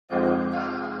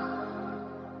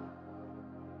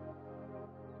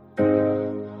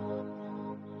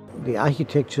the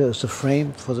architecture is the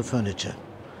frame for the furniture.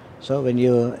 So when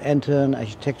you enter an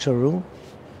architecture room,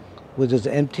 which is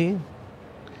empty,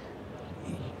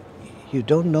 you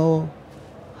don't know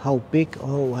how big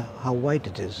or how wide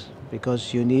it is,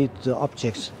 because you need the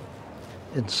objects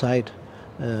inside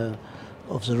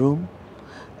of the room,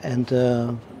 and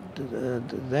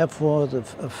therefore the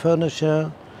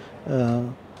furniture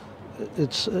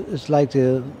it's like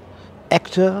the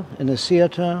actor in a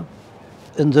theater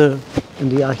in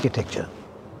the architecture.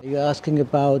 You're asking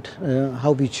about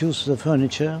how we choose the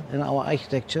furniture in our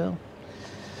architecture.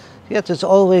 Yes, it's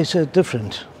always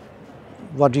different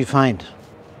what we find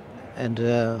and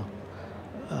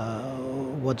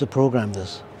what the program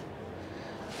is.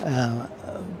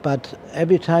 But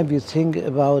every time we think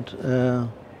about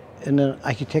in an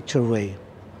architectural way,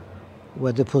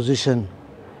 where the position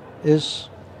is,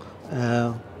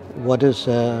 what is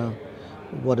the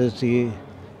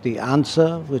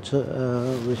answer which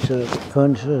the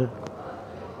furniture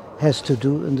has to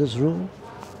do in this room,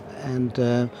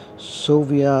 and so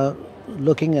we are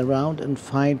looking around and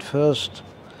find first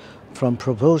from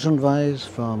proportion-wise,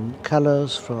 from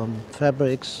colors, from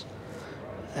fabrics,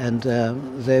 and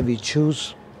there we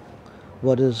choose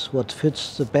what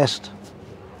fits the best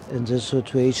in this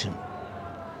situation.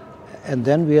 And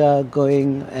then we are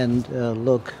going and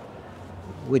look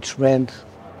which brand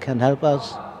can help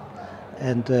us,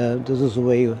 and this is the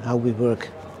way how we work.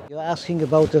 You're asking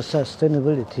about the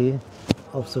sustainability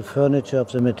of the furniture,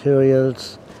 of the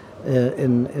materials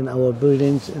in our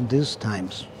buildings in these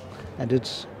times. And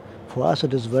for us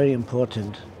it is very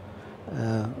important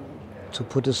to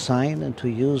put a sign and to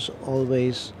use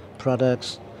always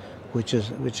products which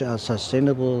are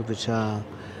sustainable, which are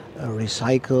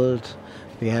recycled.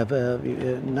 We have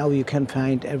now you can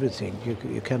find everything.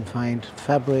 You can find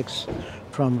fabrics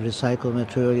from recycled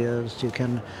materials. You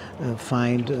can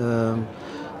find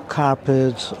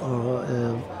carpets or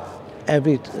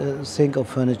everything of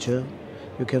furniture.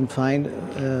 You can find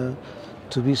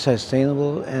to be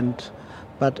sustainable,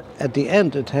 but at the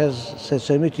end it has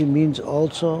sustainability means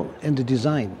also in the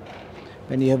design.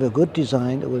 When you have a good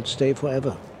design, it will stay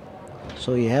forever.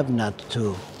 So you have not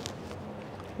to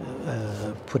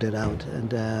put it out,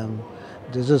 and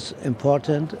this is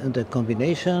important in the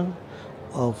combination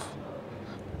of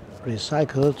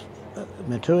recycled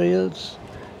materials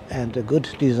and a good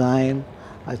design.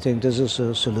 I think this is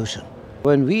a solution.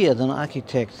 When we as an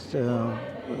architect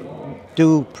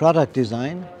do product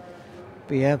design,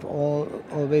 we have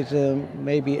always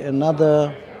maybe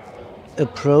another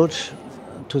approach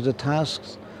to the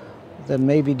tasks than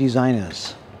maybe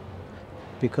designers,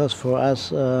 because for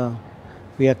us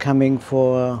we are coming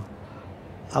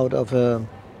out of a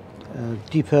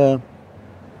deeper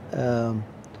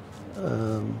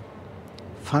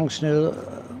functional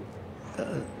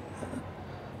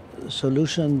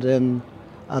solution than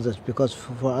others, because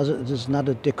for us it is not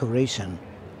a decoration.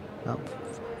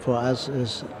 For us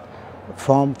is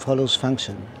form follows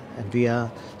function, and we are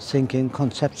thinking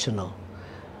conceptual.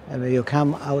 And when you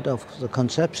come out of the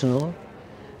conceptual,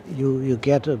 you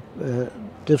get a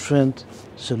different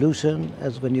solution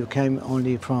as when you came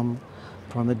only from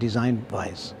a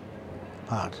design-wise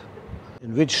part.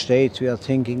 In which stage we are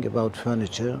thinking about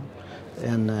furniture,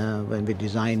 and when we're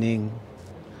designing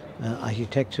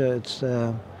architecture, it's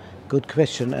a good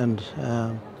question. And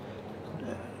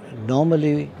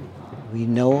normally we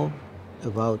know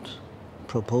about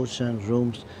proportion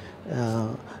rooms.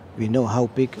 We know how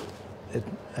big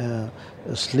a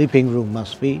sleeping room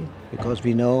must be, because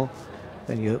we know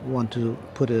when you want to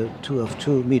put a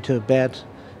 2-meter bed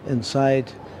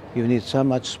inside, you need so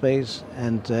much space,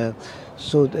 and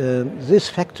so these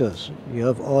factors you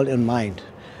have all in mind.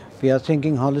 We are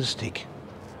thinking holistic.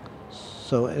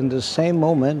 So in the same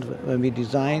moment when we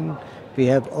design, we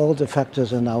have all the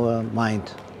factors in our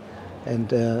mind, and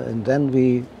then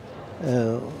we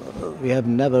have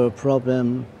never a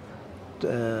problem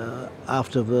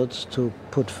afterwards to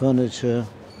put furniture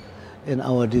in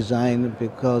our design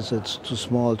because it's too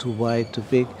small, too wide, too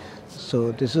big.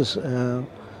 So this is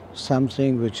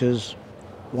something which is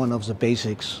one of the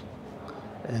basics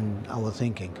in our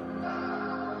thinking.